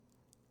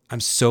I'm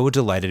so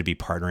delighted to be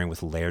partnering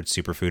with Laird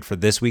Superfood for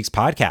this week's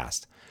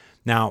podcast.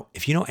 Now,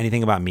 if you know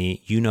anything about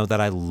me, you know that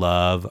I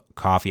love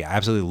coffee. I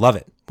absolutely love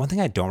it. One thing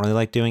I don't really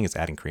like doing is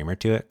adding creamer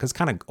to it because it's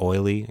kind of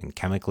oily and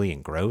chemically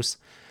and gross.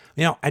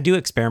 I do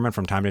experiment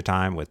from time to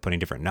time with putting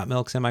different nut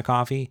milks in my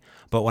coffee,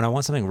 but when I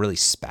want something really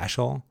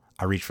special,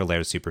 I reach for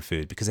Laird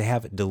Superfood because they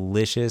have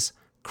delicious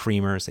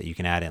creamers that you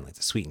can add in, like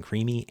the sweet and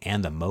creamy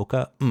and the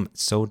mocha.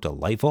 It's so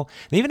delightful.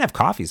 They even have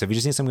coffee. So if you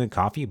just need some good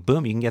coffee,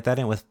 boom, you can get that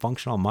in with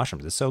functional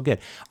mushrooms. It's so good.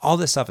 All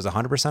this stuff is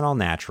 100% all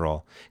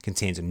natural,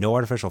 contains no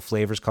artificial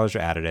flavors, colors, or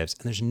additives,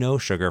 and there's no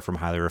sugar from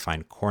highly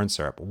refined corn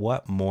syrup.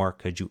 What more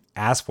could you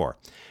ask for?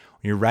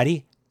 When you're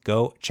ready,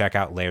 go check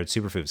out Laird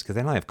Superfoods because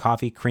they not only have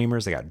coffee,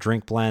 creamers, they got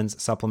drink blends,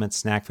 supplements,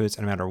 snack foods,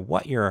 and no matter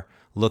what you're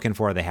looking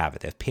for, they have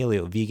it. They have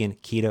paleo, vegan,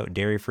 keto,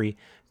 dairy-free,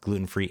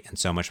 gluten-free, and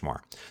so much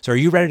more. So are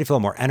you ready to feel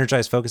more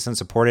energized, focused, and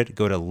supported?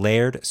 Go to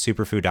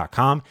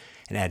lairdsuperfood.com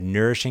and add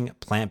nourishing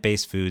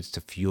plant-based foods to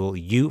fuel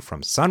you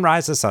from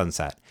sunrise to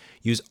sunset.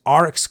 Use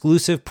our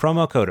exclusive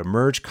promo code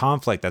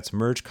EMERGECONFLICT, that's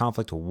Merge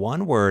Conflict,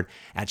 one word,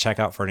 at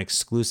checkout for an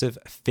exclusive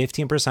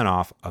 15%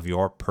 off of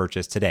your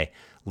purchase today.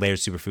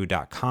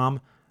 lairdsuperfood.com,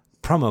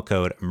 promo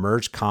code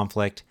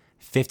EMERGECONFLICT,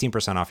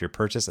 15% off your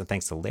purchase. And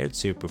thanks to Laird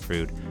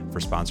Superfood for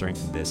sponsoring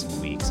this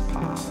week's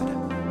pod.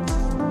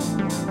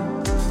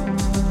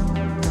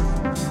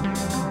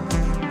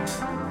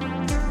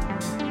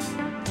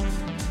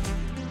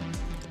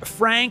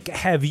 Frank,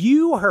 have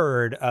you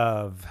heard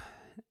of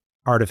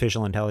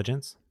artificial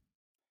intelligence?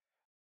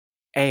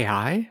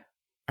 AI?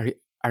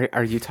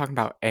 Are you talking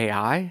about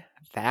AI?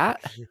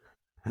 That?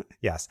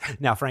 Yes.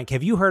 Now, Frank,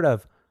 have you heard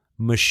of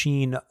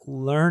machine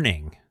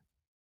learning?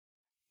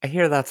 I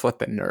hear that's what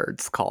the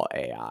nerds call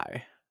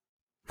AI.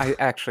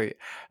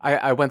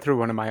 I went through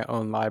one of my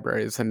own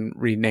libraries and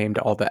renamed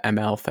all the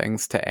ML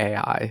things to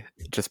AI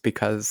just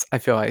because I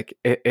feel like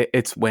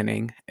it's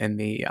winning in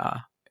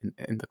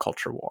the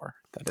culture war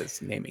that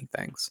is naming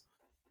things.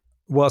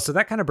 Well, so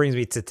that kind of brings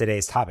me to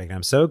today's topic. And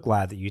I'm so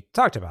glad that you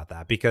talked about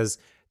that because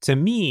to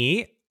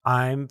me,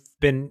 I've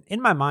been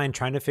in my mind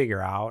trying to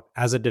figure out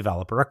as a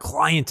developer, a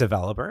client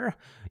developer,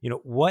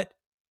 what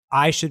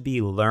I should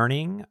be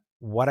learning,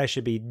 what I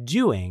should be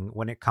doing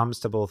when it comes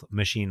to both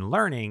machine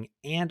learning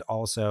and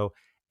also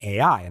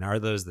AI. And are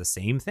those the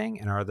same thing?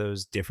 And are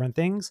those different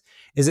things?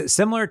 Is it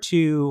similar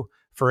to,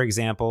 for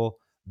example,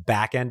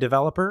 back-end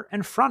developer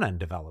and front-end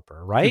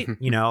developer, right?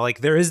 Like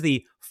there is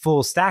the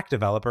full stack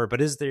developer,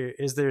 but is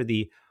there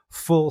the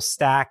full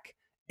stack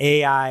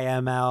AI,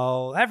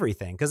 ML,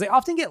 everything? Because they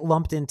often get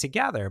lumped in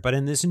together. But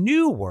in this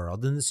new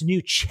world, in this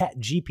new Chat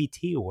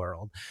GPT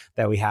world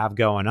that we have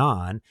going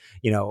on,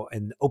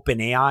 and open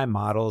AI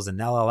models and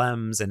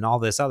LLMs and all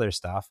this other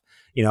stuff,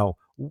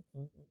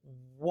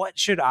 what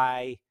should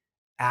I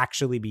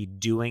actually be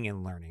doing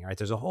and learning, right?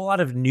 There's a whole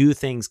lot of new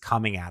things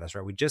coming at us,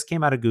 right? We just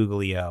came out of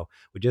Google EO.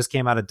 We just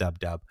came out of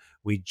DubDub.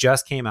 We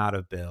just came out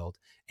of Build,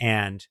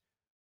 and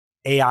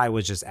AI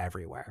was just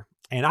everywhere.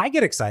 And I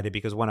get excited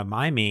because one of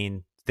my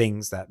main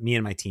things that me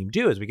and my team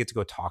do is we get to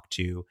go talk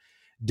to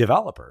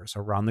developers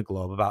around the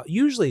globe about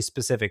usually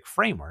specific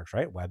frameworks,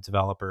 right? Web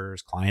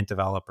developers, client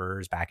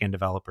developers, backend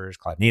developers,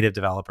 cloud native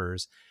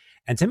developers.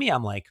 And to me,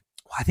 I'm like,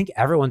 well, I think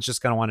everyone's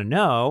just going to want to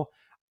know,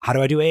 how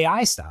do I do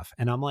AI stuff?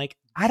 And I'm like,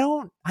 I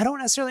don't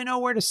necessarily know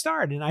where to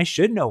start, and I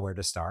should know where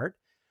to start.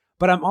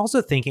 But I'm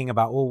also thinking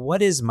about, well,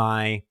 what is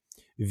my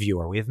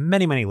viewer? We have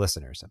many, many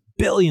listeners,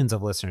 billions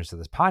of listeners to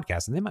this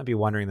podcast, and they might be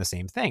wondering the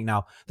same thing.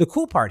 Now, the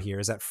cool part here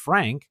is that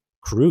Frank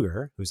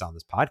Krueger, who's on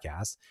this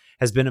podcast,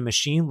 has been a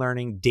machine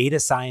learning data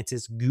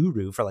scientist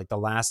guru for like the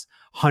last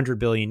 100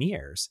 billion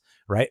years,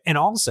 right? And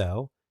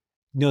also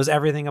knows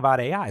everything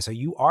about AI. So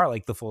you are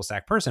like the full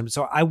stack person.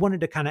 So I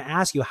wanted to kind of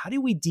ask you, how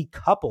do we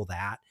decouple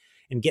that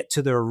and get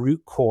to the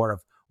root core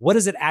of what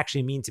does it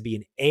actually mean to be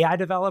an AI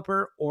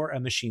developer or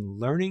a machine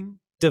learning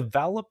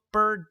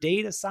developer,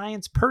 data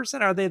science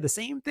person? Are they the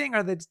same thing?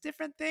 Are they a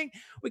different thing?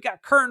 We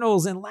got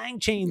kernels and lang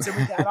chains and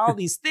we got all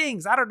these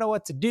things. I don't know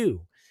what to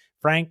do.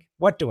 Frank,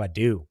 what do I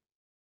do?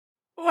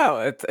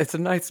 Well, it's a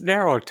nice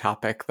narrow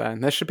topic then.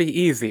 This should be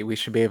easy. We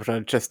should be able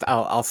to just,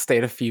 I'll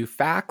state a few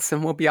facts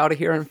and we'll be out of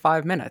here in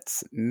 5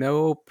 minutes.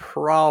 No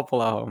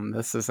problem.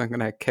 This isn't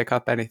going to kick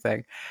up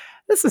anything.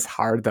 This is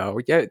hard though.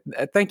 Yeah,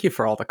 thank you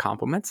for all the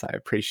compliments. I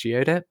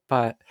appreciate it.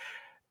 But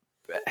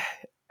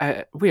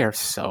we are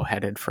so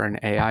headed for an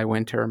AI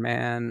winter,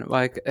 man.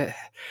 Like,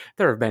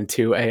 there have been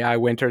 2 AI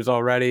winters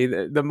already.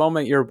 The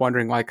moment you're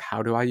wondering, like,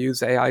 how do I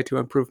use AI to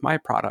improve my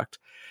product?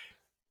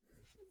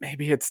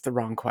 Maybe it's the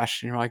wrong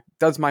question. You're like,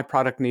 does my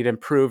product need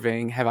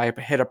improving? Have I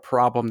hit a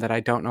problem that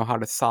I don't know how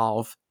to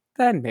solve?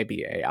 Then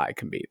maybe AI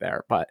can be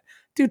there. But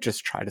do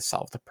just try to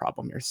solve the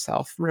problem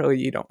yourself. Really,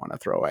 you don't want to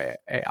throw AI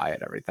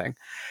at everything.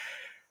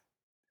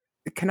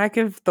 Can I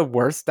give the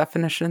worst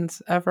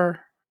definitions ever?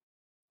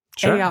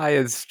 Sure. AI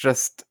is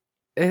just,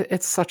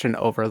 it's such an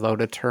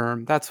overloaded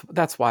term.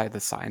 That's why the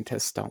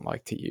scientists don't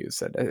like to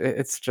use it.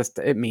 It's just,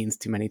 it means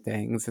too many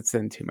things. It's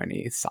in too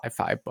many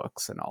sci-fi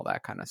books and all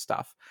that kind of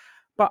stuff.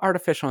 But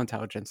artificial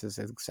intelligence is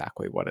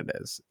exactly what it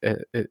is.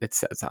 It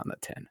says on the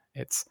tin.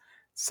 It's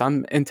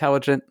some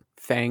intelligent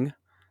thing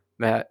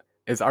that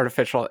is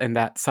artificial and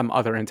that some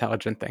other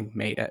intelligent thing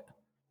made it.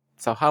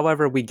 So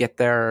however we get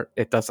there,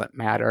 it doesn't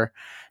matter.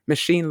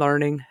 Machine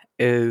learning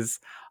is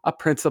a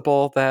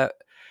principle that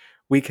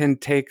we can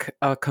take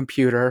a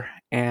computer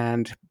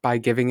and by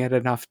giving it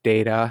enough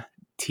data,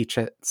 teach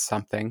it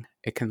something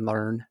it can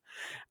learn.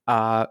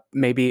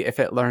 Maybe if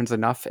it learns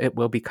enough, it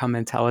will become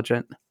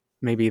intelligent.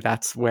 Maybe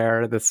that's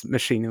where this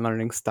machine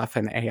learning stuff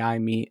and AI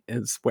meet,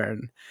 is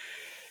when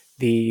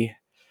the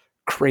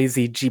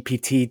crazy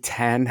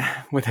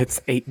GPT-10 with its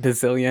 8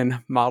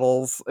 bazillion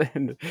models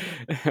and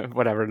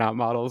whatever, not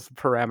models,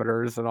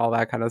 parameters and all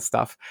that kind of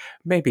stuff.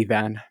 Maybe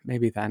then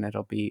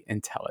it'll be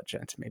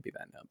intelligent. Maybe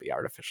then it'll be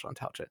artificial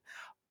intelligence.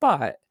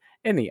 But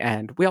in the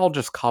end, we all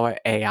just call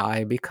it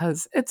AI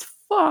because it's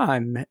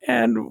fun,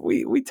 and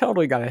we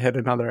totally got to hit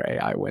another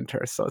AI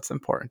winter, so it's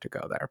important to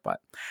go there. But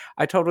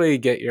I totally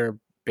get your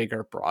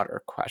bigger,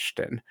 broader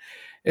question.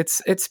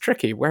 It's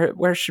tricky.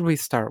 Where should we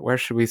start? Where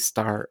should we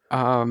start?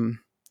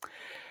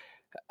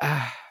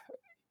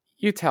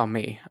 You tell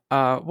me.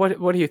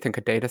 What do you think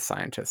a data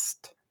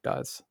scientist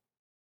does?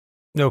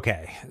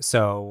 Okay.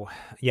 So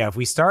yeah, if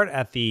we start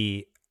at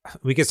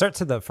we could start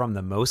from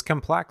the most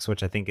complex,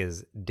 which I think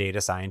is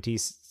data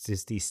scientist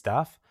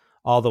stuff,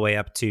 all the way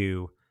up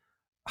to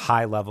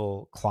high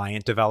level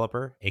client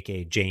developer,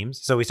 aka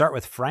James. So we start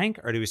with Frank,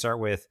 or do we start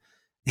with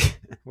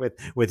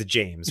with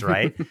James,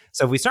 right?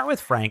 So if we start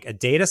with Frank, a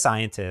data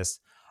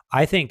scientist,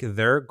 I think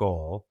their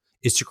goal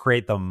is to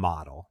create the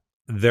model.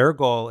 Their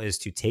goal is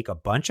to take a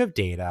bunch of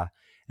data,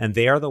 and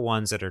they are the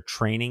ones that are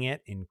training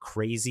it in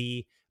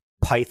crazy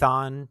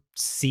Python,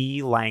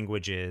 C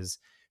languages,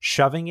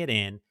 shoving it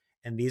in.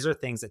 And these are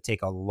things that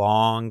take a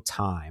long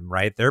time,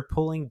 right? They're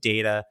pulling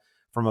data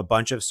from a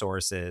bunch of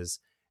sources,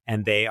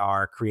 and they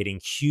are creating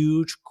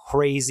huge,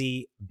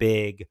 crazy,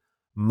 big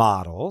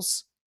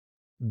models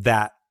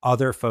that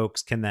other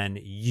folks can then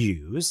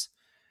use.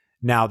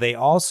 Now, they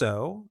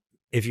also,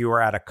 if you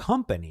are at a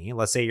company,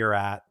 let's say you're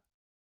at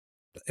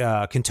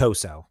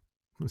Contoso.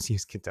 Let's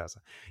use Contoso.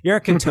 You're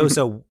at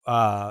Contoso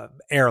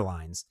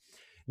Airlines.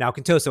 Now,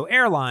 Contoso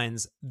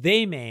Airlines,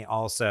 they may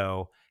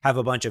also have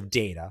a bunch of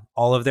data,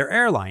 all of their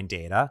airline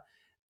data.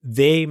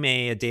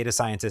 A data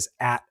scientist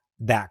at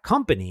that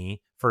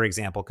company, for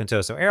example,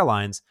 Contoso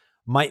Airlines,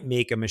 might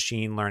make a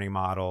machine learning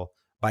model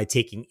by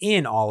taking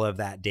in all of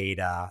that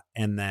data.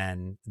 And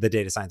then the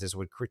data scientist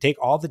would take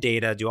all the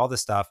data, do all the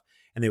stuff,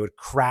 and they would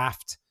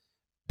craft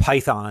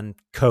Python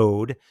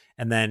code,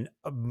 and then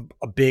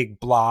a big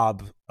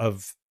blob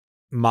of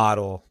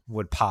model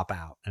would pop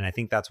out. And I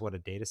think that's what a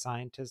data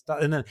scientist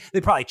does. And then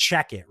they probably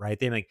check it, right?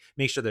 They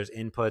make sure there's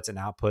inputs and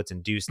outputs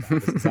and do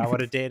stuff. Is that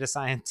what a data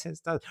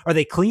scientist does? Or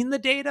they clean the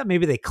data?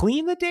 Maybe they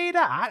clean the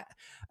data?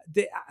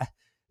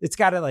 It's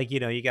got to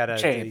you got to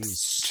James.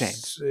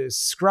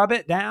 Scrub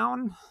it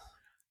down.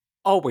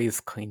 Always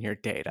clean your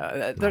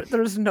data.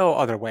 There's no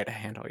other way to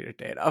handle your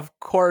data. Of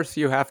course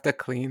you have to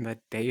clean the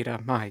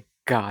data. My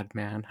God,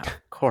 man, of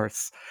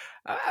course.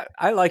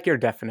 I like your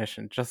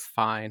definition just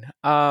fine.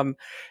 The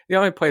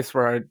only place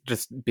where I'm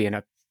just being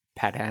a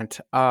pedant,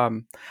 I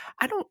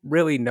don't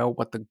really know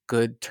what the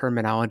good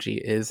terminology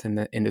is in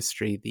the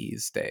industry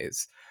these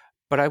days.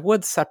 But I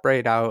would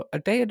separate out a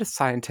data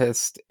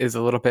scientist is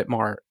a little bit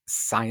more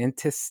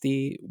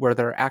scientisty, where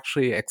they're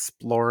actually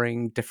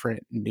exploring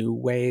different new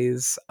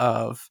ways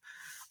of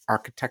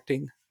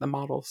architecting the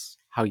models,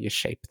 how you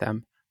shape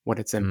them, what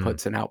its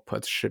inputs and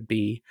outputs should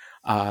be,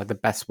 the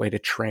best way to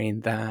train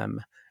them,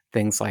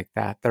 things like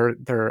that.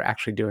 They're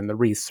actually doing the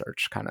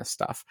research kind of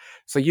stuff.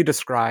 So you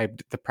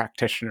described the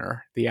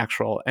practitioner, the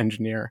actual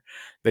engineer,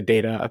 the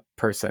data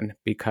person,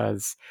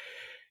 because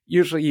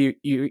usually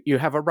you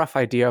have a rough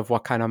idea of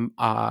what kind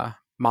of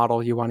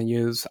model you want to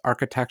use,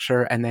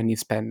 architecture, and then you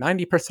spend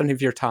 90%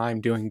 of your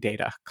time doing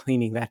data,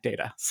 cleaning that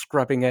data,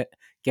 scrubbing it,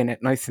 getting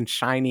it nice and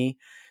shiny.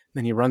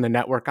 Then you run the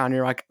network on,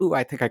 you're like, ooh,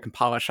 I think I can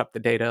polish up the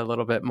data a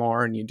little bit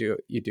more, and you do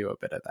a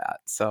bit of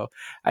that. So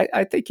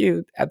I think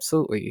you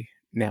absolutely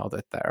nailed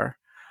it there.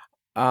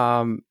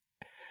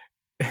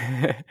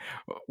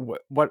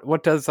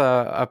 What does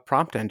a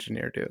prompt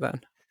engineer do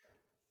then?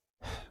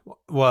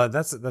 Well,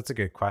 that's a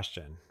good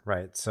question,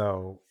 right?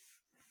 So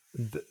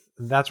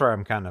that's where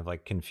I'm kind of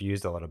like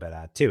confused a little bit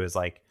at too. Is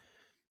like,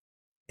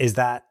 is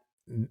that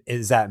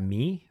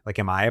me? Like,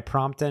 am I a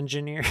prompt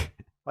engineer?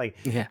 Like,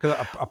 Yeah.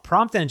 because a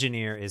prompt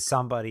engineer is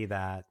somebody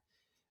that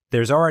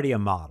there's already a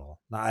model.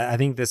 I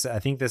think this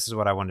is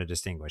what I want to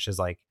distinguish is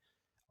like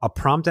a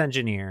prompt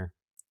engineer.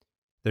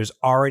 There's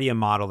already a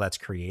model that's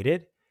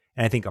created,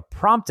 and I think a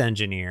prompt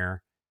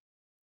engineer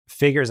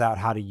figures out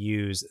how to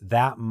use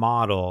that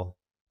model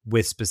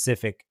with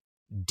specific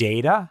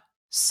data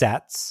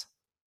sets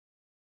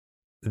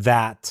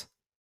that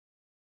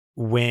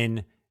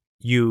when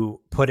you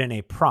put in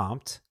a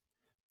prompt,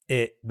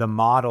 the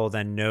model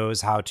then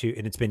knows how to,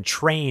 and it's been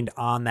trained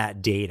on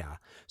that data.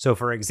 So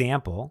for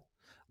example,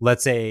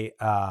 let's say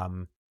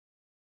you're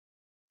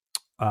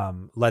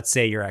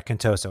at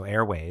Contoso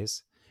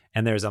Airways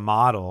and there's a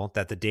model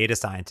that the data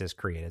scientist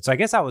created. So I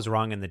guess I was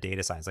wrong in the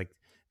data science. Like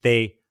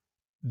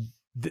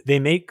they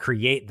may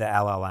create the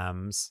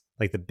LLMs,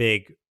 like the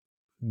big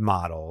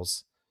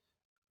models,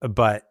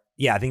 but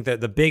yeah, I think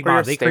that the big Or your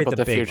model, they create stable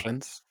the big one,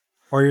 diffusions.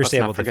 or your Let's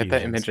stable not forget the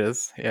diffusions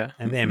images. Yeah.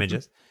 and the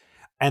images.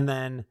 And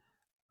then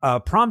a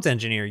prompt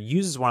engineer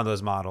uses one of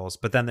those models,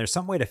 but then there's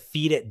some way to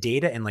feed it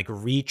data and like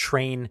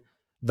retrain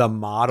the Oh.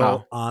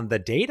 model on the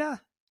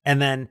data.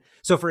 And then,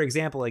 so for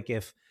example, like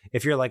if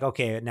you're like,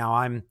 okay,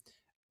 now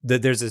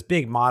there's this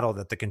big model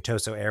that the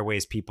Contoso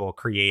Airways people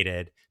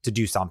created to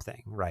do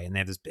something, right? And they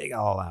have this big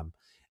LLM.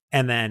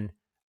 And then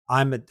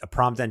I'm a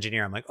prompt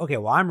engineer. I'm like, okay,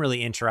 well, I'm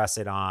really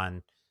interested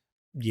on,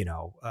 you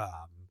know,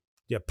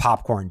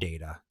 popcorn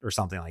data or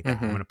something like that. I'm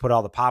Mm-hmm. going to put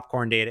all the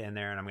popcorn data in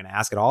there and I'm going to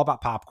ask it all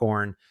about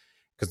popcorn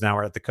because now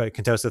we're at the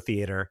Contoso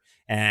Theater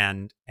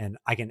and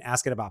I can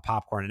ask it about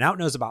popcorn and now it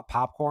knows about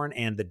popcorn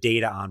and the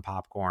data on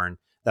popcorn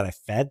that I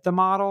fed the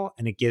model.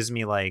 And it gives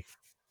me like,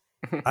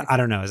 I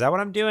don't know. Is that what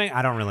I'm doing?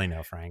 I don't really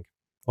know, Frank.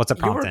 What's a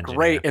You prompt were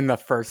great engineer? in the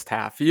first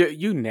half.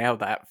 You nailed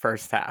that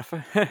first half.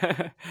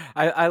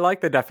 I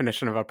like the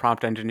definition of a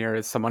prompt engineer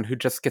as someone who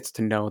just gets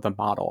to know the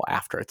model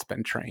after it's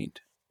been trained.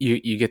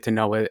 You get to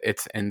know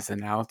its ins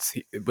and outs.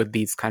 With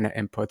these kind of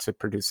inputs, it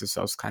produces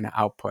those kind of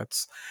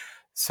outputs.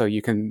 So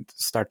you can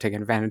start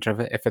taking advantage of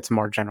it. If it's a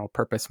more general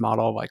purpose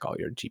model, like all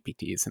your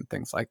GPTs and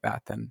things like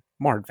that, then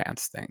more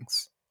advanced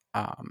things.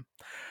 Um,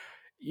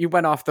 you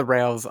went off the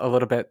rails a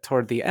little bit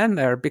toward the end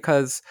there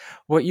because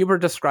what you were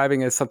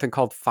describing is something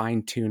called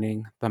fine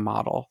tuning the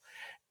model.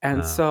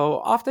 And Uh,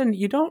 so often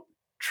you don't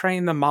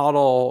train the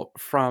model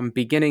from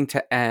beginning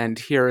to end.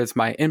 Here is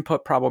my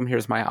input problem,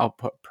 here's my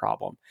output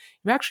problem.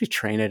 You actually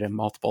train it in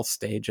multiple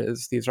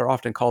stages. These are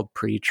often called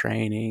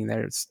pre-training.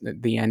 There's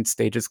the end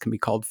stages can be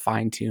called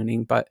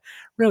fine-tuning, but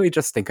really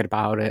just thinking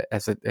about it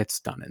as it's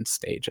done in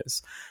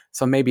stages.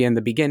 So maybe in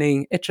the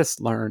beginning, it just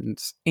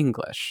learns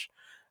English.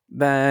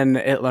 Then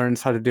it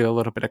learns how to do a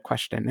little bit of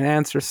question and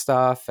answer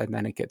stuff, and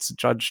then it gets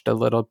judged a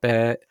little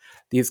bit.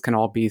 These can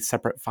all be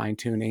separate fine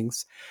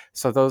tunings.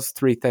 So those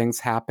three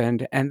things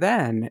happened, and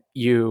then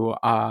you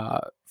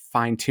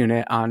fine tune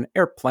it on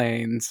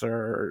airplanes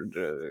or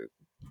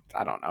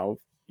I don't know,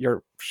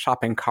 your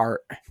shopping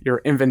cart,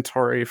 your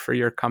inventory for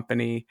your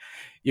company.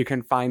 You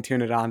can fine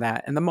tune it on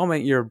that. And the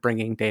moment you're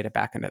bringing data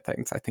back into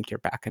things, I think you're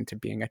back into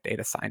being a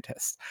data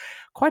scientist.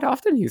 Quite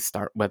often, you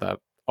start with a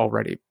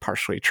already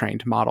partially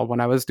trained model. When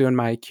I was doing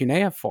my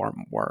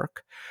Cuneiform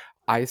work,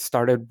 I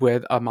started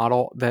with a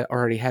model that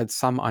already had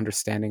some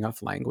understanding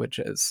of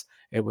languages.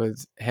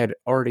 Had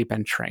already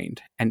been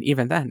trained, and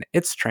even then,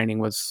 its training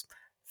was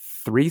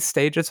 3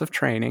 stages of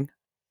training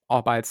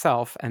all by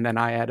itself, and then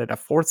I added a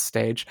fourth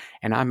stage,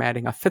 and I'm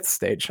adding a fifth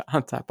stage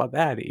on top of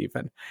that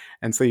even.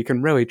 And so you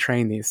can really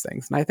train these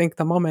things. And I think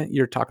the moment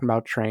you're talking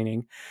about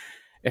training,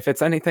 if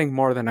it's anything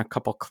more than a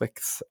couple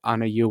clicks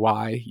on a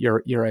UI,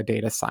 you're a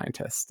data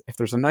scientist. If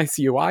there's a nice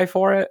UI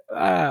for it,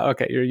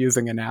 okay, you're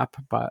using an app,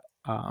 but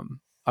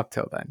up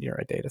till then, you're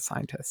a data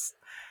scientist.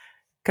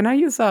 Can I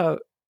use a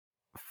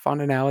fun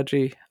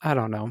analogy? I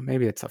don't know.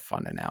 Maybe it's a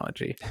fun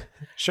analogy.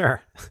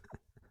 sure.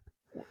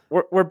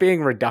 We're being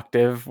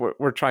reductive.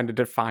 We're trying to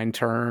define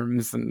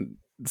terms and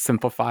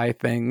simplify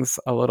things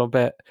a little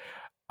bit.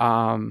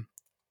 Um,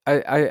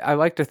 I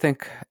like to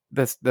think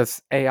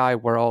this AI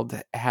world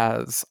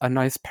has a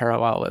nice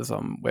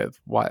parallelism with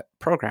what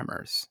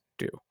programmers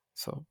do.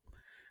 So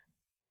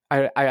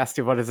I asked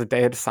you, what does a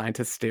data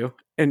scientist do?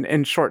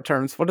 In short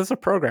terms, what does a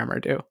programmer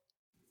do?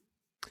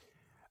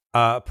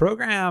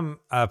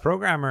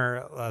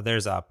 Programmer,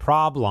 there's a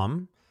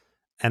problem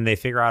and they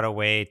figure out a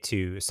way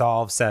to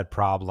solve said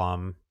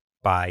problem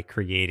by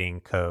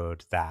creating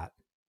code that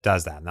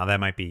does that. Now, that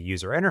might be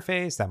user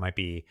interface, that might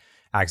be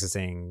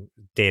accessing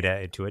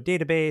data into a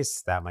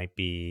database, that might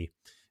be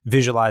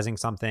visualizing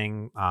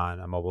something on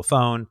a mobile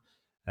phone.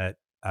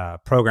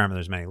 Programmer,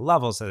 there's many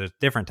levels, so there's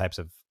different types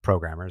of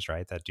programmers,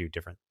 right, that do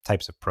different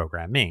types of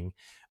programming.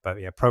 But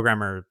yeah,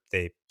 programmer,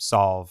 they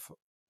solve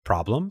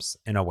problems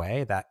in a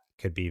way that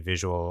could be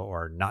visual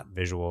or not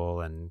visual,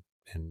 and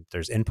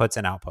there's inputs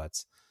and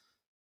outputs,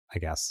 I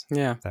guess,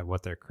 Yeah. that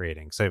what they're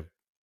creating. So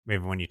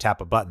maybe when you tap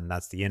a button,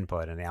 that's the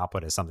input, and the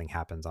output is something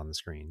happens on the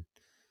screen.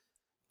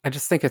 I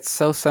just think it's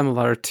so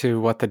similar to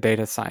what the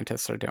data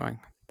scientists are doing.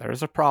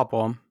 There's a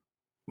problem.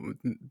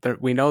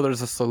 We know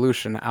there's a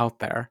solution out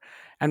there.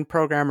 And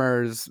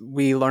programmers,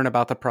 we learn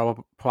about the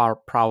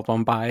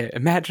problem by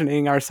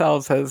imagining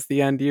ourselves as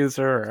the end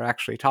user or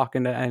actually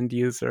talking to end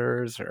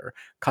users, or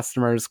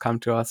customers come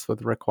to us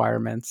with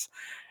requirements.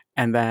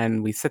 And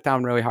then we sit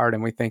down really hard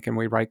and we think and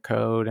we write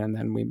code and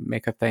then we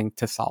make a thing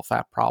to solve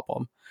that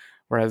problem.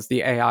 Whereas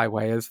the AI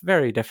way is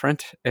very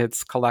different.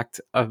 It's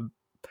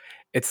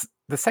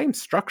the same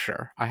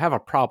structure. I have a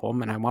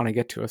problem and I want to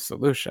get to a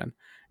solution.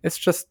 It's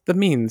just the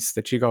means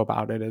that you go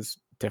about it is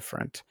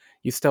different.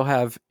 You still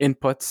have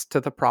inputs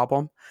to the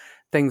problem,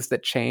 things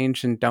that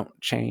change and don't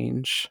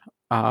change,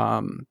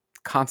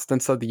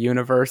 constants of the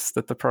universe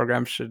that the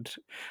program should,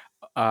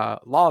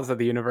 laws of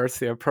the universe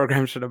the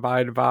program should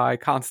abide by,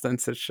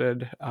 constants it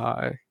should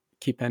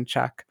keep in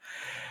check.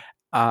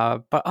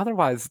 But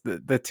otherwise,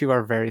 the two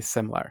are very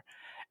similar.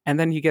 And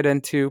then you get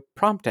into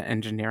prompt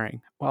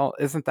engineering. Well,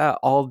 isn't that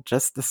all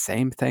just the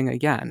same thing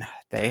again?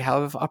 They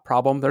have a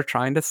problem they're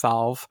trying to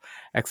solve,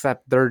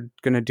 except they're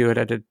going to do it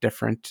at a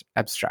different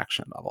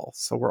abstraction level.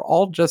 So we're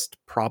all just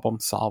problem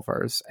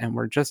solvers, and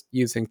we're just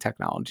using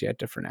technology at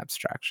different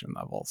abstraction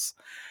levels.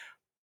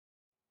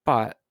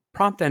 But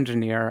prompt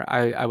engineer,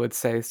 I would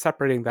say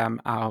separating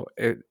them out,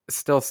 it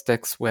still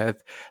sticks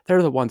with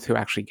they're the ones who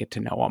actually get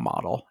to know a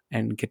model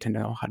and get to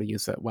know how to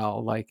use it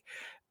well. Like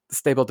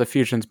Stable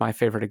Diffusion is my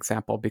favorite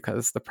example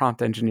because the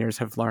prompt engineers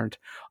have learned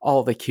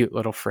all the cute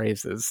little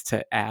phrases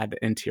to add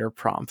into your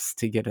prompts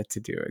to get it to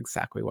do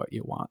exactly what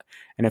you want.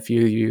 And if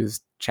you use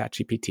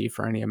ChatGPT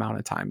for any amount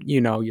of time, you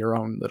know your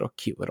own little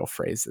cute little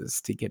phrases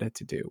to get it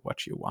to do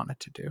what you want it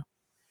to do.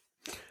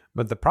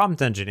 But the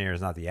prompt engineer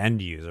is not the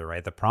end user,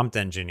 right? The prompt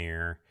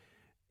engineer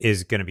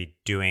is going to be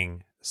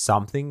doing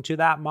something to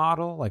that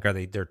model. Like,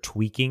 they're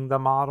tweaking the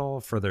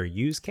model for their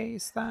use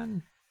case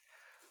then?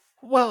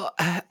 Well,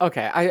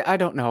 okay, I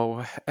don't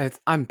know.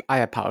 I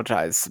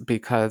apologize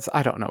because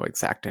I don't know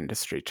exact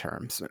industry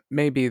terms.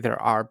 Maybe there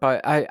are,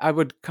 but I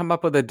would come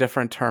up with a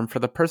different term for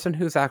the person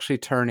who's actually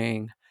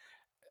turning.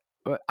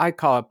 I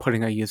call it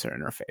putting a user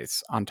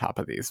interface on top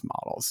of these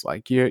models.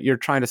 Like you're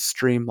trying to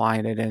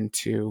streamline it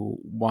into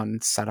one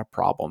set of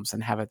problems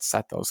and have it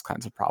set those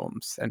kinds of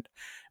problems, and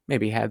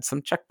maybe had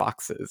some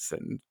checkboxes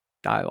and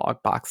dialog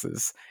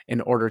boxes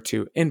in order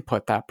to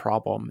input that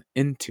problem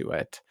into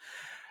it.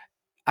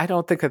 I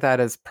don't think of that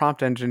as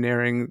prompt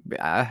engineering.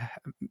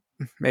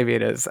 Maybe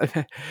it is.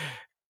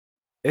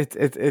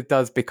 It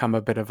does become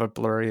a bit of a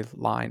blurry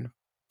line.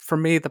 For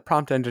me, the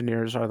prompt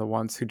engineers are the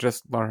ones who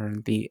just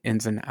learn the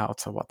ins and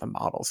outs of what the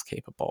model's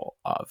capable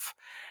of.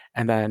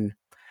 And then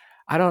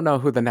I don't know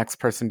who the next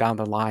person down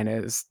the line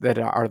is that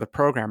are the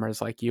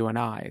programmers like you and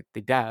I,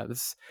 the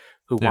devs,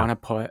 who Yeah. want to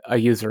put a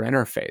user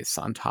interface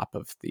on top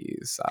of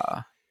these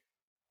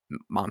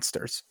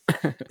monsters.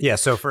 Yeah.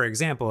 So, for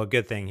example, a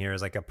good thing here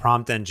is like a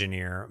prompt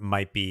engineer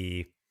might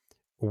be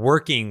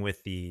working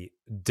with the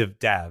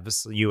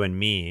devs, you and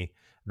me,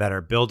 that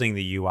are building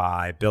the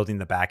UI, building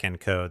the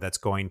backend code that's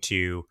going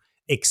to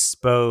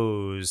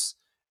expose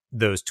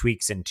those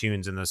tweaks and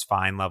tunes and those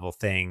fine level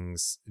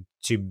things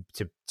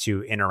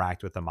to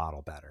interact with the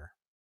model better.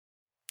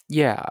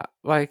 Yeah,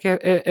 like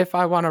if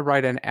I want to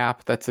write an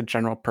app that's a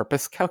general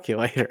purpose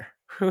calculator,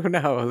 who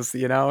knows,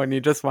 and you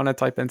just want to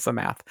type in some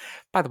math.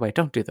 By the way,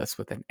 don't do this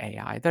with an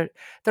AI. They're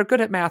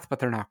good at math, but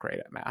they're not great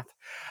at math.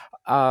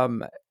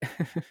 Um,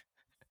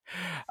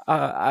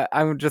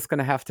 I'm just going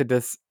to have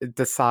to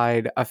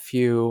decide a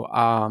few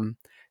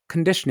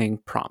conditioning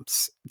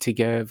prompts to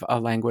give a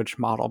language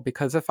model,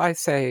 because if I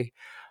say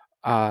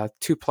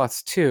 2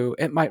 plus 2,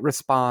 it might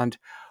respond,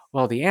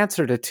 well, the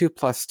answer to 2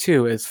 plus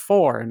 2 is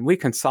 4, and we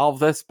can solve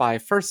this by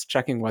first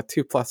checking what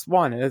 2 plus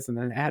 1 is and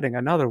then adding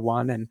another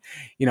one. And,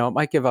 it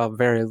might give a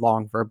very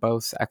long,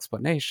 verbose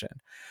explanation.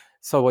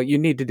 So what you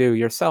need to do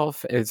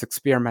yourself is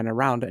experiment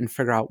around and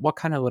figure out what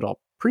kind of little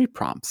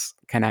pre-prompts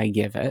can I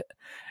give it.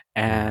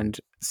 And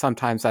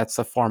sometimes that's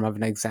a form of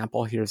an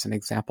example. Here's an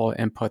example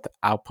input,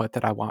 output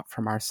that I want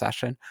from our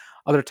session.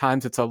 Other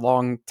times it's a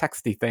long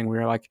texty thing where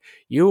you're like,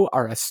 you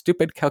are a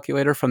stupid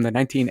calculator from the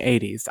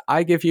 1980s.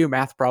 I give you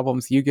math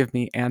problems, you give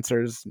me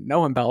answers,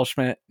 no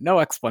embellishment, no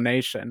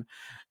explanation,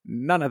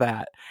 none of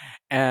that.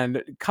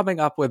 And coming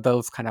up with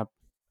those kind of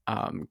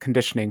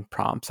conditioning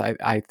prompts,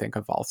 I think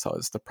of also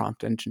as the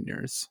prompt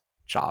engineer's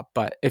job.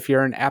 But if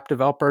you're an app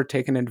developer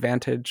taking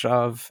advantage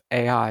of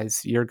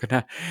AIs, you're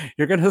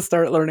gonna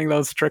start learning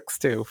those tricks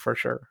too, for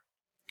sure.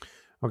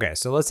 Okay,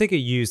 so let's take a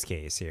use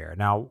case here.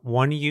 Now,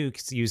 one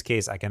use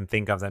case I can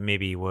think of that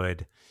maybe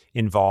would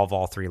involve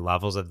all three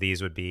levels of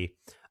these would be,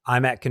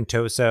 I'm at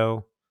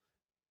Contoso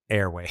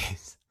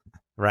Airways,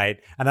 right?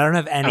 And I don't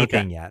have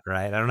anything yet,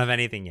 right? I don't have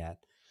anything yet.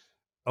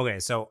 Okay,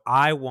 so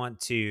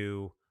let's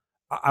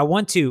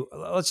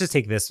just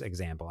take this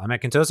example. I'm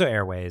at Contoso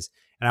Airways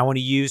and I want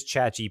to use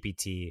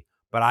ChatGPT,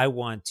 but I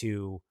want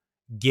to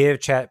give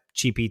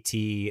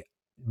ChatGPT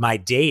my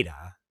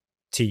data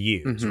to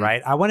use,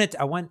 right? I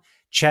want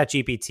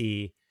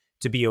ChatGPT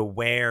to be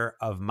aware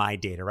of my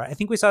data, right? I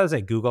think we saw this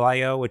at Google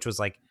I/O, which was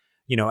like,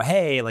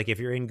 hey, like if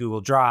you're in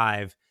Google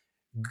Drive,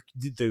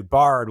 the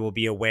Bard will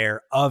be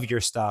aware of your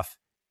stuff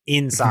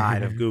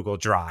inside of Google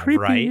Drive, Creepy.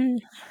 right?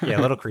 Yeah,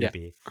 a little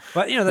creepy. Yeah.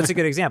 But that's a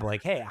good example.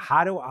 Like, hey,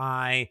 how do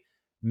I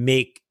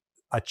make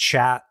a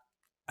chat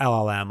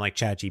LLM like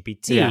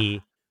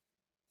ChatGPT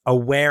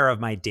aware of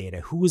my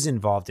data? Who's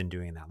involved in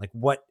doing that? Like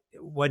what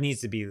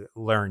needs to be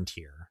learned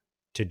here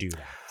to do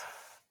that?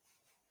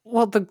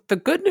 Well, the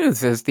good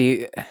news is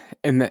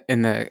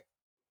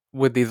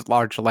with these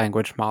large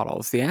language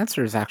models, the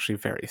answer is actually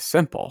very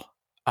simple.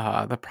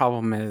 The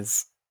problem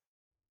is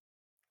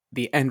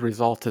the end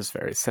result is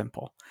very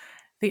simple.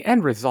 The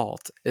end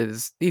result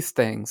is these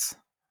things,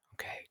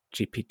 okay,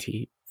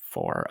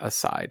 GPT-4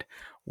 aside,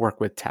 work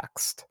with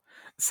text.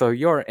 So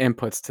your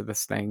inputs to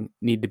this thing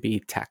need to be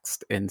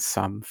text in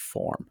some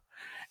form.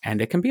 And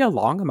it can be a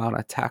long amount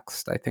of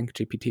text. I think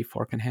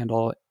GPT-4 can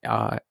handle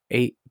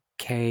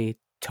 8K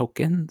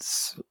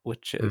tokens,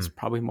 which is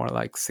probably more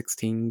like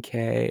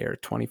 16K or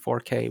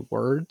 24K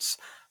words.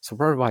 So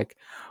we're like,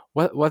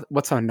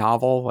 what's a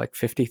novel? Like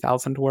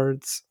 50,000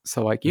 words.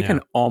 So like you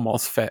can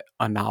almost fit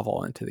a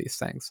novel into these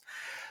things.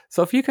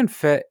 So if you can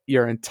fit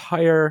your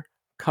entire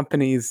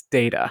company's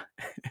data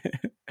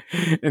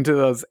into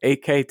those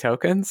 8K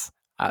tokens,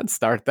 I'd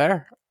start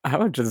there. I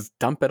would just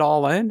dump it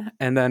all in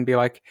and then be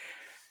like,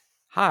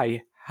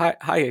 hi,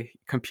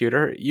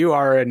 computer. You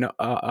are an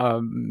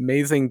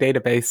amazing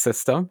database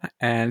system,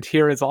 and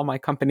here is all my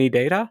company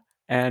data.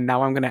 And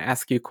now I'm going to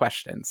ask you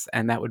questions,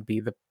 and that would be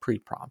the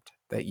pre-prompt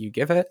that you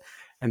give it.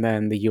 And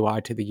then the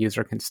UI to the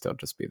user can still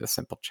just be the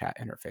simple chat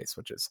interface,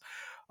 which is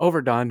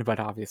overdone, but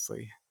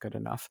obviously good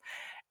enough.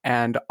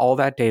 And all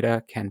that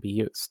data can be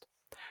used.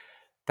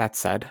 That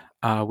said,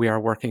 we are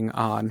working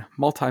on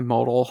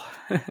multimodal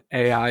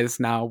AIs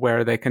now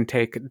where they can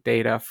take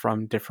data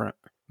from different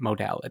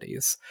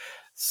modalities.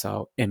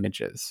 So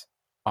images,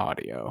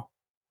 audio,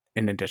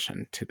 in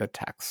addition to the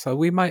text. So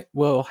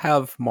we'll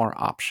have more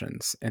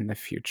options in the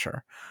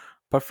future.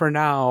 But for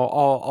now,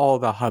 all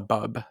the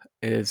hubbub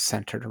is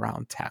centered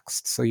around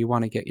text. So you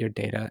want to get your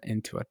data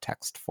into a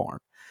text form.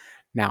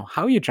 Now,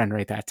 how you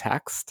generate that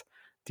text?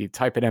 Do you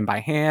type it in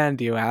by hand?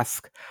 Do you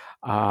ask,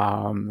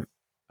 I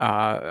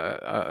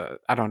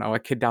don't know, a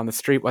kid down the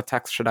street, what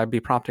text should I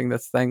be prompting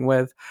this thing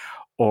with?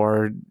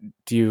 Or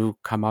do you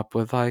come up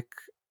with like,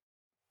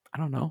 I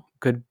don't know,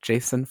 good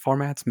JSON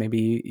formats?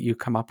 Maybe you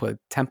come up with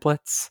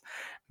templates.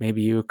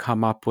 Maybe you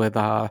come up with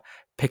a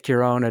pick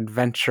your own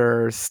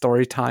adventure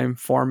story time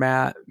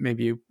format.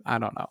 Maybe I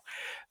don't know.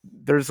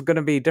 There's going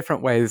to be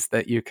different ways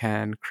that you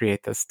can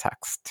create this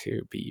text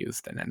to be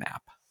used in an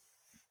app.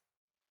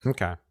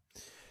 Okay.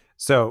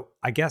 So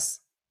I guess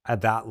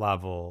at that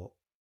level,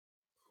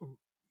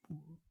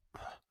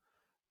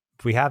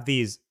 we have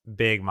these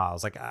big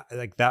models like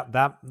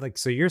that, like,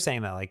 so you're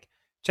saying that like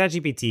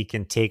ChatGPT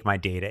can take my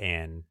data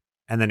in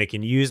and then it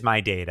can use my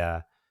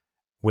data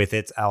with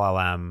its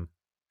LLM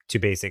to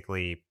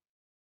basically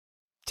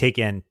take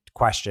in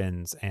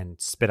questions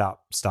and spit out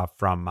stuff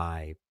from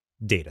my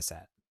data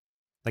set.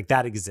 Like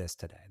that exists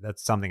today.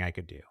 That's something I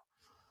could do.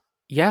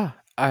 Yeah.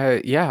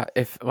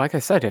 If, like I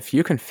said, if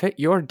you can fit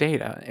your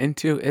data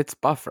into its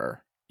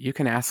buffer, you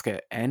can ask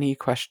it any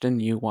question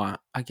you want.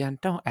 Again,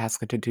 don't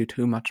ask it to do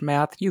too much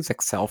math. Use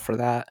Excel for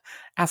that.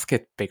 Ask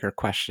it bigger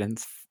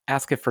questions.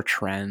 Ask it for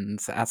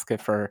trends. Ask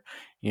it for,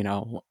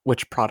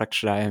 which product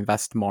should I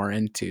invest more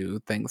into?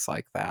 Things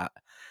like that.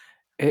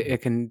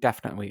 It can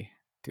definitely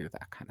do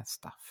that kind of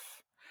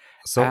stuff.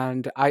 So,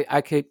 and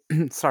I keep,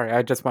 sorry,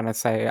 I just want to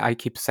say, I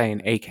keep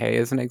saying AK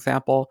as an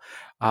example.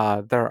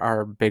 There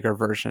are bigger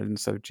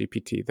versions of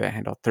GPT that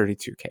handle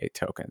 32K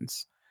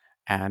tokens.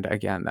 And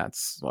again,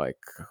 that's like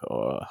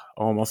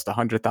almost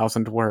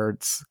 100,000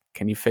 words.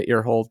 Can you fit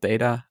your whole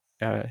data?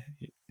 Into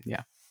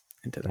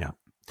that. Yeah.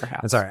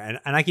 Perhaps. I'm sorry.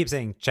 And I keep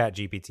saying Chat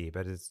GPT,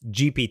 but it's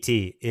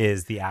GPT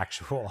is the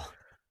actual.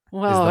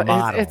 Well,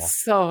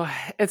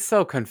 it's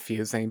so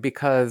confusing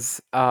because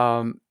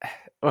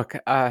look,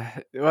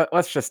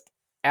 let's just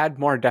add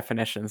more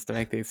definitions to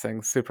make these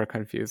things super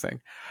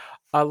confusing.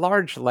 A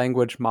large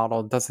language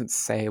model doesn't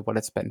say what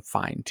it's been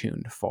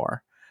fine-tuned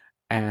for.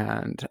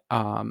 And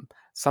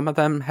some of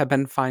them have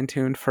been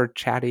fine-tuned for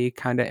chatty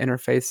kind of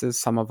interfaces.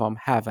 Some of them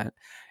haven't.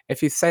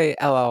 If you say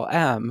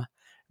LLM,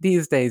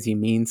 these days you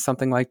mean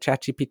something like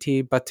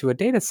ChatGPT, but to a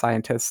data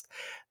scientist,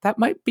 that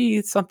might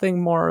be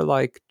something more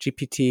like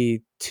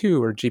GPT-2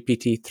 or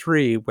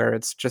GPT-3, where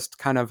it's just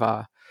kind of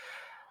a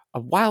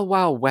wild,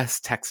 wild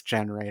west text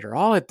generator.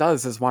 All it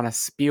does is want to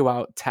spew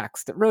out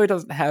text. It really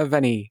doesn't have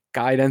any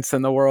guidance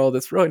in the world.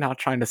 It's really not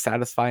trying to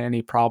satisfy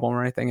any problem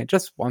or anything. It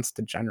just wants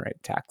to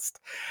generate text.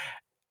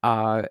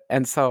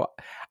 And so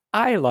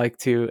I like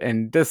to,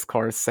 in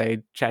discourse,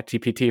 say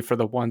ChatGPT for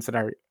the ones that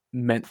are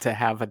meant to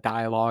have a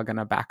dialogue and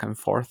a back and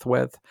forth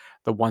with,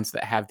 the ones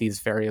that have these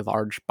very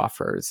large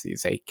buffers,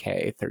 these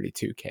 8K,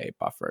 32K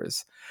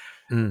buffers.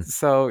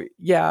 So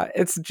yeah,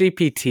 it's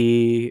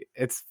GPT.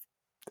 It's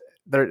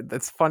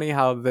funny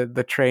how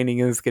the training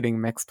is getting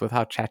mixed with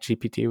how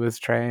ChatGPT was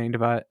trained,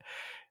 but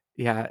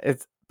yeah,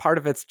 it's part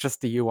of it's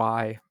just the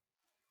UI.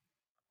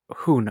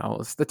 Who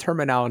knows? The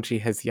terminology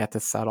has yet to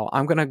settle.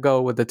 I'm gonna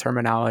go with the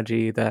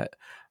terminology that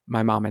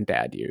my mom and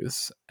dad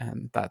use,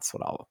 and that's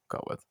what I'll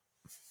go with.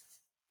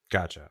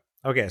 Gotcha.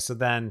 Okay, so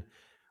then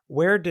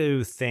where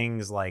do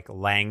things like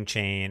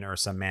LangChain or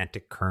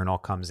semantic kernel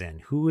comes in?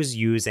 Who is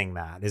using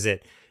that? Is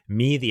it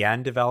me, the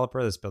end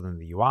developer that's building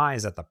the UI?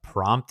 Is that the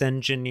prompt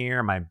engineer?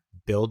 Am I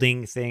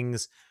building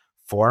things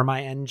for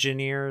my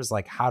engineers?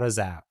 Like, how does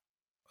that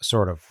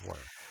sort of work?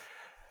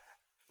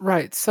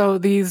 Right. So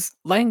these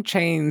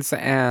LangChains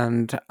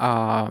and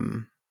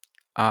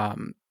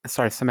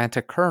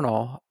semantic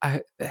kernel.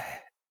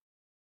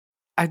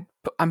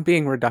 I'm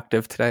being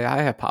reductive today.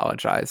 I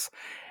apologize.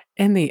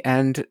 In the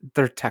end,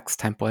 they're text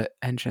template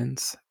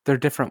engines. They're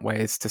different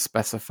ways to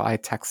specify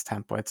text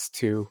templates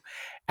to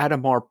at a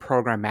more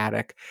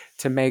programmatic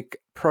to make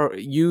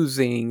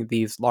using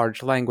these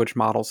large language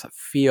models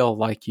feel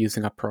like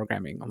using a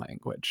programming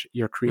language.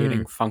 You're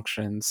creating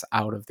functions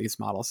out of these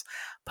models.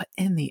 But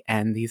in the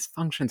end, these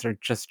functions are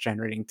just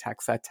generating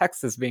text. That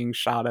text is being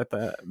shot at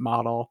the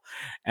model,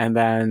 and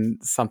then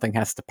something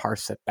has to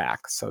parse it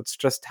back. So it's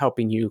just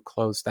helping you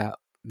close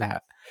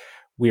that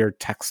weird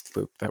text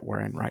loop that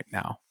we're in right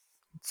now.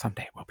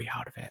 Someday we'll be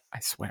out of it, I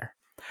swear.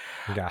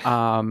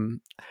 Yeah.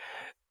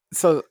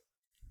 So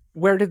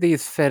where do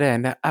these fit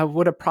in?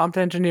 Would a prompt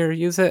engineer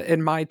use it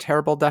in my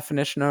terrible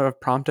definition of a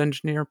prompt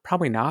engineer?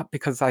 Probably not,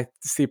 because I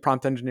see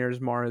prompt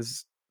engineers more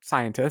as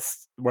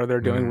scientists where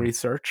they're doing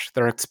research,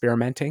 they're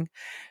experimenting.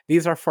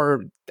 These are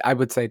for, I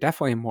would say,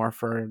 definitely more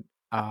for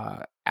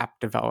app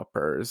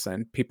developers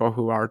and people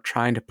who are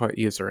trying to put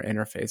user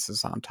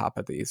interfaces on top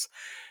of these,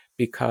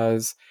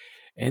 because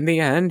in the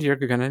end, you're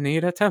going to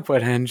need a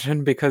template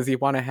engine because you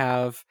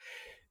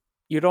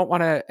don't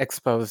want to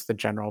expose the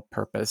general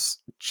purpose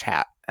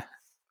chat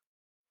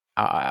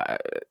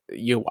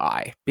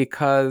UI,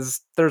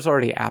 because there's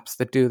already apps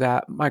that do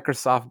that.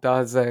 Microsoft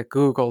does it,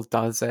 Google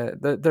does it.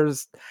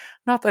 There's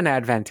nothing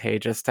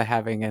advantageous to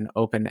having an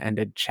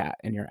open-ended chat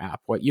in your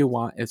app. What you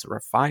want is a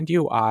refined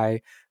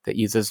UI that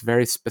uses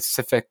very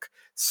specific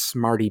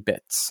smarty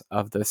bits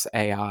of this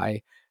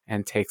AI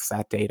and takes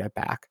that data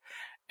back.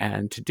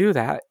 And to do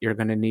that, you're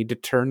going to need to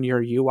turn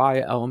your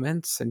UI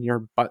elements and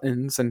your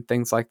buttons and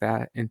things like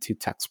that into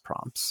text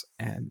prompts.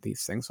 And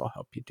these things will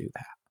help you do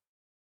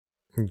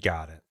that.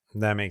 Got it.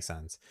 That makes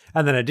sense.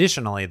 And then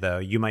additionally, though,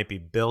 you might be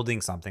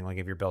building something like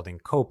if you're building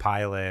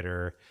Copilot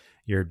or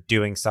you're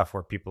doing stuff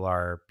where people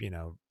are,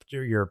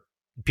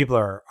 people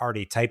are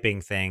already typing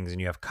things and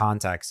you have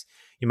context,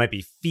 you might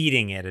be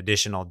feeding it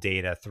additional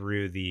data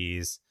through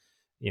these,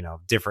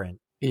 different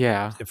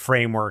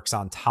frameworks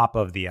on top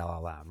of the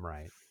LLM,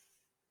 right?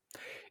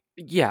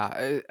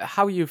 Yeah,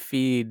 how you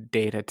feed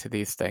data to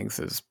these things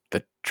is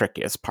the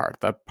trickiest part.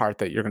 The part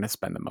that you're going to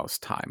spend the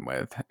most time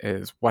with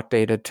is what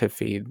data to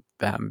feed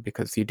them,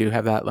 because you do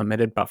have that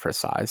limited buffer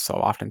size. So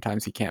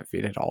oftentimes you can't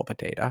feed it all the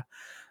data.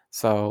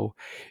 So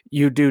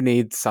you do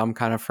need some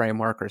kind of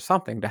framework or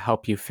something to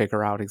help you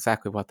figure out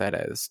exactly what that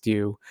is. Do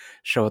you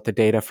show it the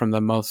data from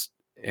the most,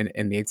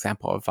 in the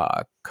example of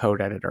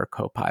Code Editor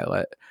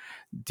Copilot,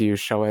 do you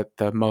show it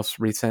the most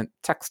recent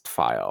text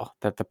file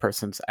that the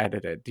person's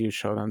edited? Do you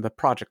show them the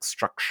project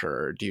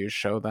structure? Do you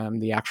show them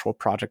the actual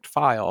project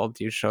file?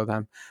 Do you show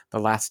them the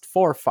last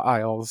 4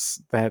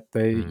 files that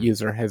the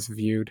user has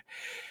viewed?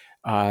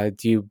 Do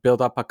you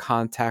build up a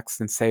context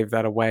and save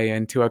that away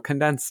into a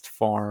condensed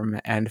form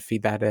and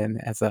feed that in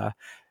as a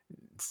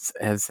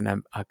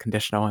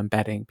conditional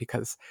embedding?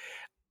 Because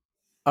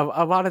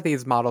a lot of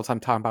these models I'm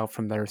talking about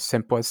from their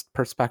simplest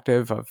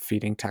perspective of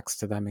feeding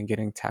text to them and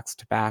getting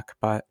text back.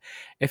 But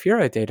if you're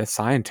a data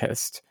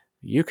scientist,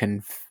 you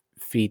can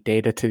feed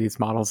data to these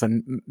models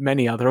in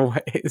many other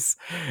ways,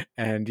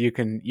 and you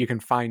can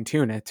fine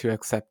tune it to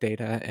accept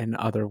data in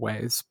other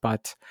ways.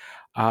 But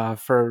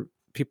for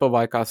people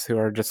like us who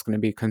are just going to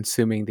be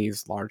consuming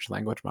these large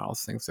language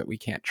models, things that we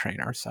can't train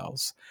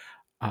ourselves,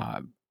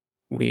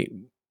 we're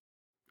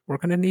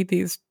going to need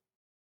these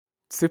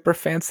super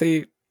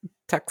fancy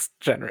text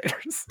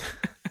generators.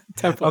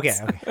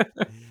 Templates. Okay.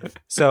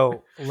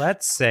 So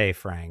let's say,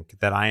 Frank,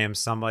 that I am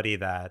somebody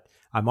that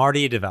I'm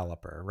already a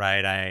developer,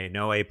 right? I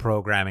know a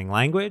programming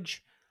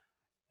language,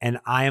 and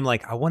I am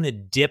like, I want to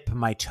dip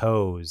my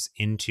toes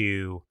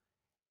into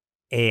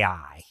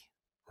AI,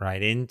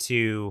 right?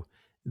 Into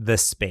the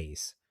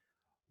space.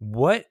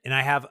 And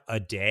I have a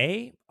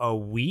day, a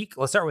week.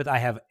 Let's start with I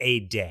have a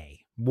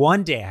day.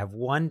 One day, I have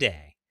one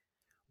day.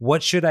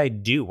 What should I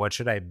do? What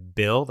should I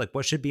build? Like,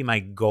 what should be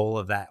my goal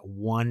of that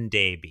one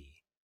day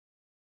be?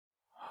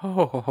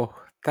 Oh,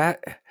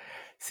 that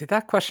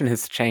question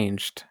has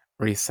changed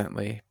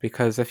recently,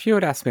 because if you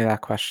had asked me that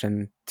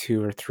question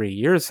 2 or 3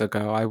 years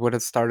ago, I would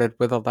have started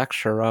with a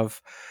lecture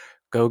of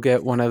go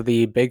get one of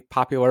the big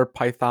popular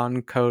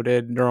Python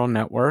coded neural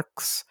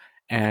networks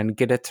and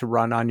get it to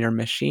run on your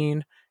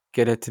machine,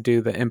 get it to do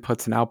the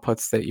inputs and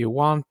outputs that you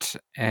want,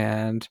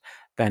 and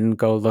then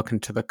go look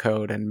into the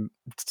code and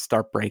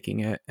start breaking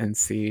it and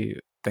see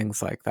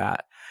things like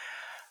that.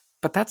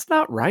 But that's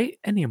not right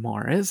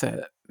anymore, is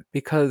it?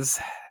 Because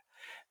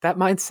that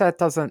mindset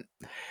doesn't.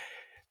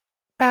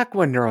 Back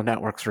when neural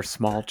networks were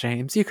small,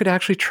 James, you could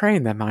actually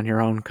train them on your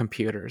own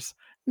computers.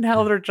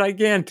 Now they're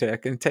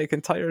gigantic and take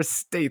entire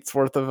states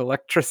worth of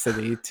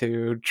electricity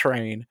to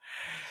train.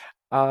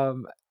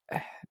 Now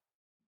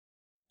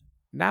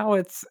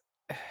it's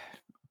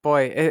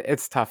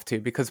tough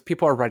too, because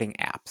people are writing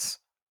apps.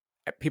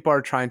 People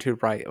are trying to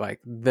write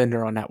like the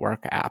neural network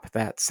app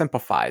that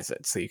simplifies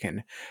it so you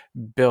can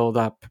build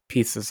up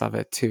pieces of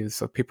it too.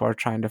 So people are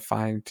trying to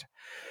find,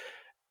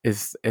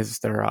 is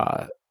there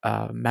a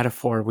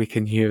metaphor we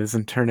can use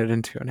and turn it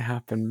into an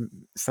app and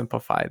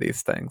simplify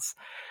these things?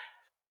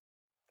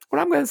 What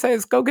I'm going to say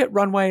is go get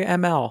Runway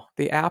ML,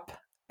 the app,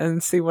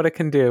 and see what it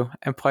can do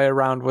and play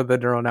around with the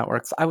neural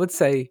networks. I would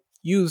say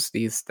use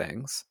these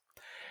things.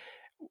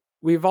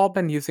 we've all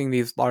been using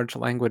these large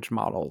language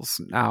models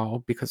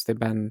now because they've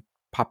been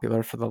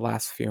popular for the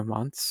last few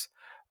months.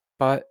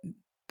 But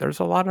there's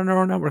a lot of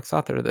neural networks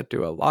out there that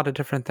do a lot of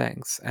different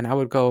things. And I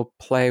would go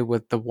play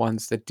with the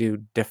ones that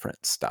do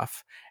different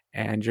stuff.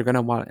 And you're going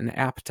to want an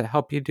app to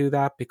help you do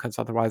that because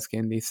otherwise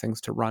getting these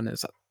things to run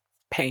is a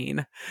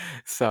pain.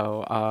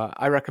 So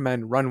I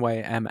recommend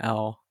Runway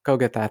ML. Go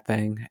get that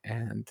thing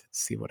and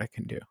see what it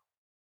can do.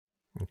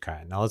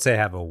 Okay. Now let's say I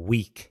have a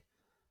week.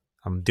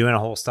 I'm doing a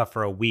whole stuff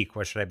for a week.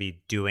 What should I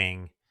be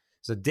doing?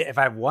 So if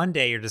I have one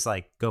day, you're just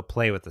like, go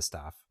play with the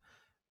stuff.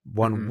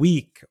 One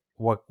week,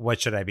 what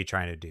should I be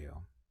trying to do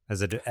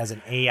as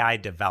an AI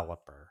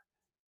developer?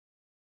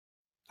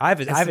 I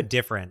have a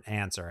different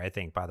answer, I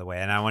think, by the way,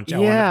 and I want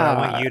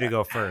you to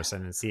go first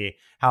and see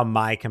how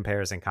my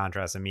compares and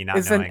contrasts and me not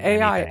knowing anything. Is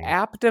an AI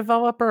app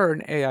developer or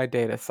an AI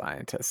data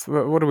scientist?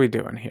 What are we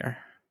doing here?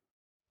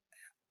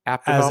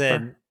 App developer? As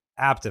an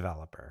app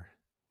developer.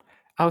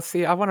 Oh,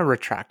 see, I want to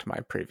retract my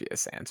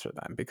previous answer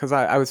then because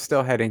I was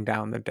still heading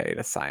down the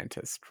data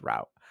scientist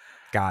route.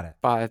 Got it.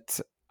 But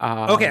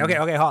okay,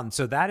 hold on.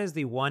 So that is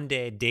the 1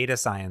 day data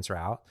science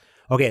route.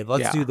 Okay,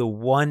 let's do the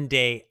 1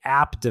 day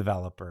app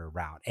developer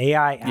route.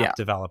 AI app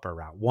developer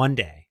route. 1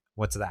 day.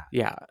 What's that?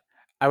 Yeah.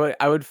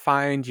 I would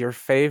find your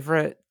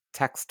favorite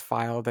text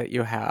file that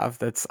you have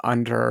that's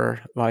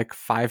under like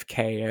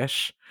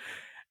 5K-ish.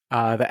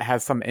 That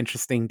has some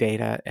interesting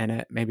data in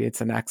it. Maybe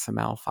it's an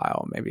XML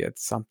file. Maybe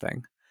it's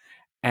something.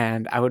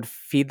 And I would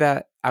feed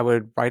that. I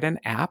would write an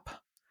app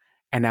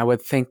and I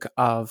would think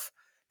of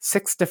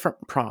 6 different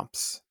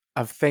prompts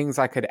of things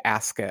I could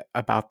ask it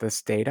about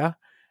this data.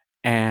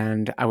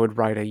 And I would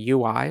write a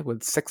UI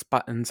with 6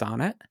 buttons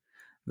on it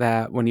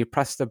that when you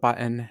press the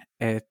button,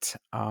 it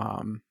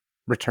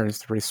returns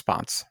the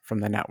response from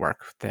the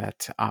network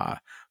that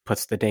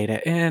puts the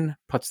data in,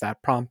 puts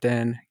that prompt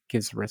in,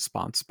 gives a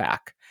response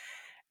back.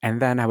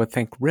 And then I would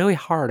think really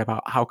hard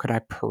about how could I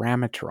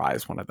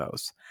parameterize one of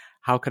those?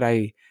 How could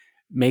I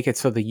make it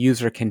so the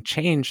user can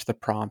change the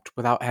prompt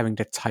without having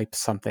to type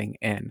something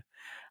in?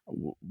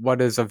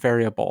 What is a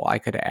variable I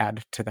could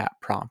add to that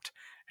prompt?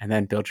 And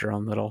then build your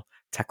own little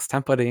text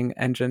templating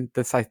engine.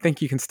 This I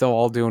think you can still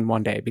all do in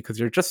 1 day because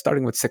you're just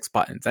starting with 6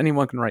 buttons.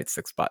 Anyone can write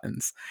 6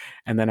 buttons.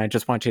 And then I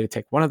just want you to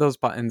take one of those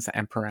buttons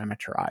and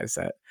parameterize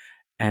it.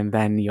 And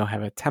then you'll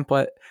have a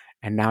template.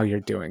 And now you're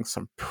doing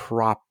some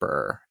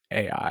proper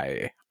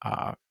AI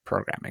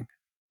programming.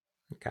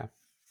 Okay.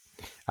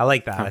 I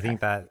like that. Okay. I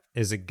think that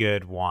is a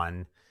good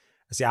one.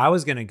 See, I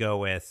was going to go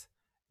with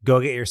go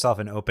get yourself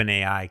an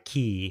OpenAI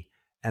key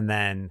and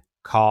then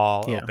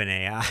call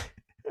OpenAI.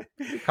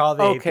 Call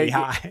the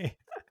API.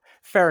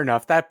 Fair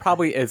enough. That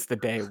probably is the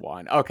day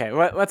one. Okay,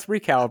 let's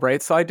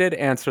recalibrate. So I did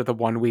answer the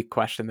 1 week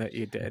question that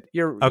you did.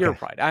 You're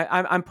right.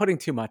 I'm putting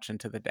too much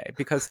into the day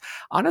because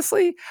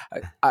honestly,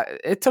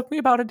 it took me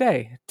about a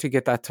day to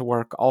get that to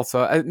work.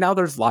 Also, now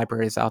there's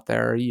libraries out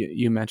there.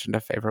 You mentioned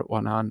a favorite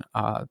one on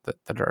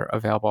that are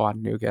available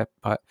on NuGet,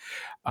 but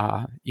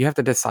you have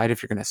to decide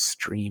if you're going to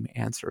stream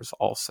answers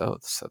also,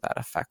 so that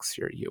affects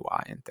your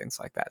UI and things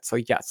like that. So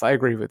yes, I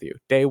agree with you.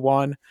 Day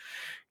one.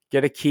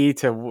 Get a key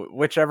to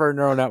whichever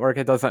neural network,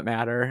 it doesn't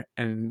matter,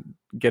 and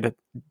get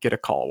a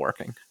call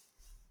working.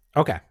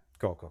 Okay,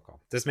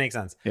 cool. This makes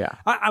sense. Yeah.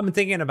 I'm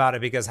thinking about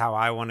it because how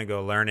I want to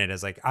go learn it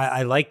is like,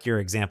 I like your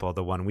example of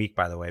the 1 week,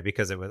 by the way,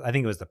 because I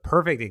think it was the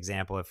perfect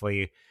example if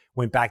we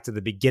went back to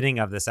the beginning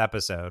of this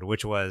episode,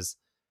 which was,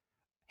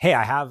 hey,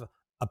 I have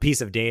a piece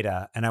of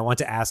data and I want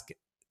to ask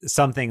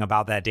something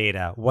about that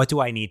data. What do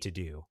I need to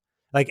do?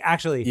 Like,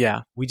 actually,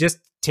 we just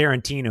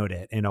Tarantino'd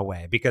it in a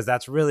way because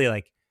that's really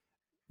like,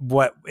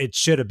 what it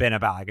should have been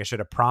about. Like I should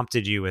have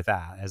prompted you with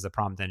that as the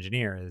prompt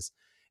engineer is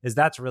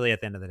that's really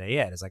at the end of the day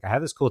it. It's like I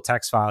have this cool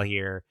text file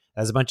here that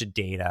has a bunch of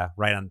data,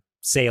 right, on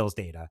sales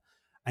data.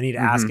 I need to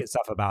ask it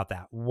stuff about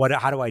that.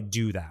 How do I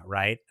do that,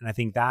 right? And I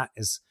think that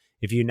is,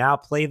 if you now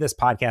play this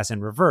podcast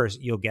in reverse,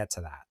 you'll get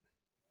to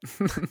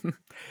that.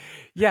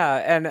 Yeah,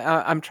 and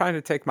I'm trying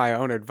to take my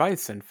own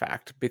advice, in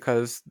fact,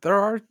 because there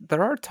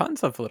are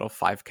tons of little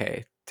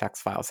 5K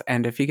text files,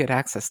 and if you get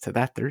access to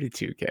that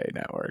 32K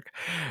network,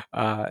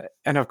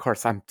 and of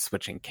course I'm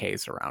switching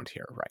Ks around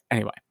here, right?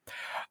 Anyway,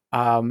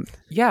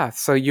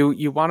 so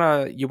you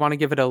wanna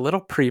give it a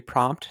little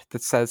pre-prompt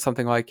that says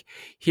something like,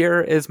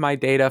 "Here is my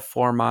data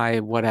for my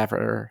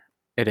whatever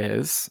it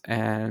is,"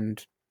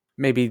 and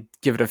maybe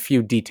give it a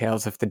few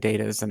details if the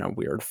data is in a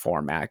weird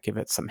format. Give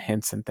it some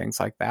hints and things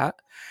like that.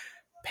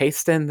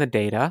 Paste in the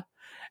data,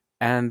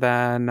 and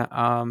then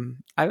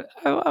I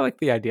like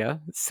the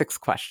idea: 6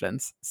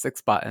 questions,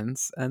 6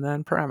 buttons, and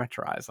then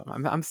parameterize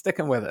them. I'm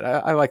sticking with it.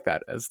 I like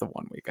that as the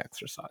 1 week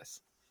exercise.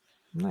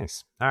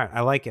 Nice. All right,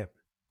 I like it.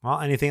 Well,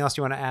 anything else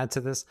you want to add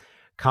to this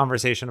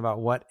conversation about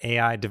what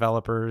AI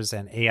developers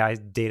and AI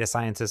data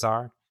scientists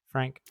are,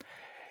 Frank?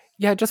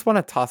 Yeah, I just want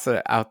to toss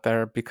it out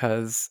there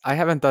because I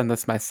haven't done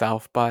this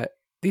myself, but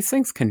these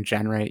things can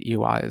generate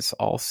UIs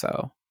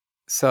also.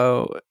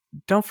 So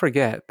don't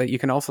forget that you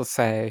can also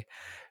say,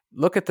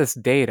 look at this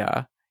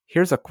data.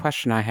 here's a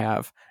question I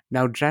have.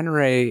 Now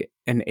generate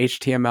an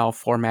HTML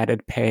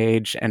formatted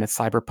page and a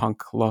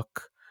cyberpunk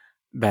look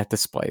that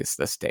displays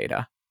this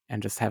data,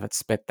 and just have it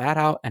spit that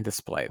out and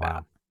display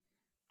that.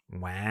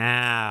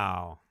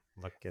 Wow.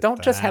 Look at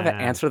Don't just have it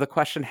that. answer the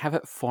question, have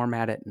it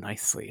format it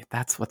nicely.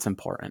 That's what's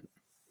important.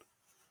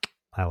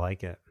 I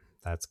like it.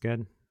 That's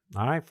good.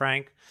 All right,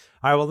 Frank.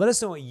 All right, well, let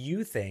us know what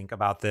you think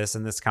about this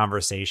in this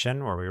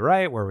conversation. Were we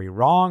right? Were we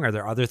wrong? Are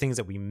there other things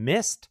that we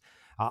missed?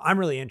 I'm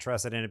really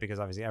interested in it because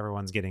obviously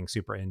everyone's getting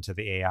super into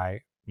the AI,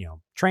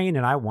 train,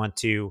 and I want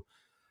to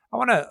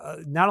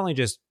not only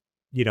just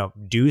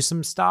do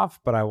some stuff,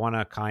 but I want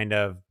to kind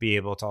of be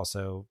able to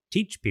also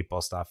teach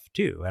people stuff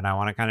too, and I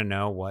want to kind of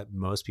know what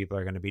most people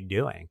are going to be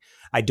doing.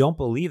 I don't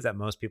believe that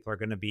most people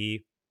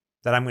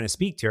that I'm going to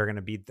speak to are going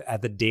to be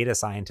at the data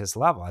scientist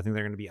level. I think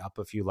they're going to be up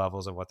a few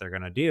levels of what they're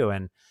going to do.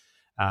 And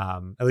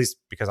at least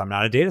because I'm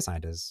not a data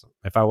scientist.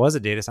 If I was a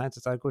data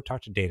scientist, I'd go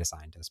talk to data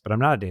scientists, but I'm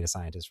not a data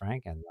scientist,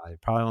 Frank, and I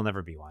probably will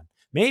never be one.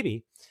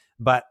 Maybe.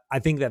 But I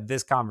think that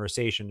this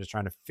conversation is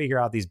trying to figure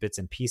out these bits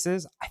and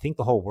pieces. I think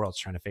the whole world's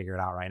trying to figure it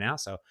out right now.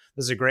 So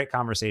this is a great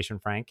conversation,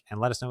 Frank.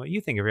 And let us know what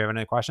you think. If you have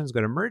any questions,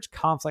 go to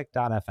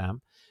mergeconflict.fm.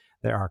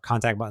 There are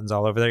contact buttons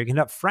all over there. You can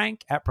hit up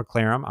Frank at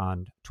Proclarum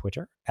on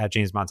Twitter, at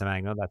James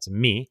Montemagno. That's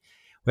me.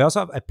 We also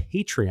have a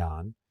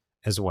Patreon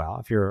as well.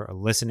 If you're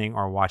listening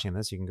or watching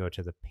this, you can go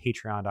to the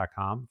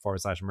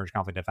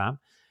patreon.com/mergeconflictfm.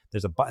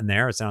 There's a button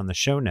there. It's on the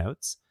show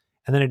notes.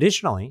 And then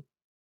additionally,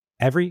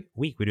 every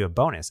week we do a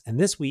bonus. And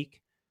this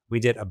week we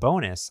did a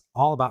bonus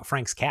all about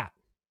Frank's cat.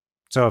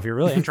 So if you're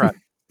really interested,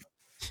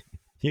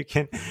 you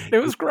can. It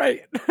was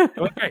great. It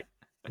was great.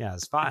 Yeah,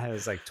 it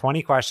was like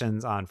 20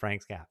 questions on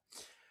Frank's cat.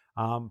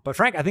 But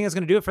Frank, I think that's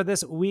going to do it for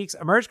this week's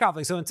Emerge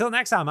Conflict. So until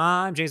next time,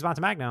 I'm James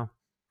Montemagno.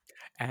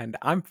 And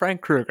I'm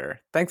Frank Krueger.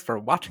 Thanks for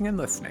watching and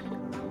listening.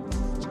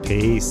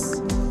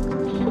 Peace.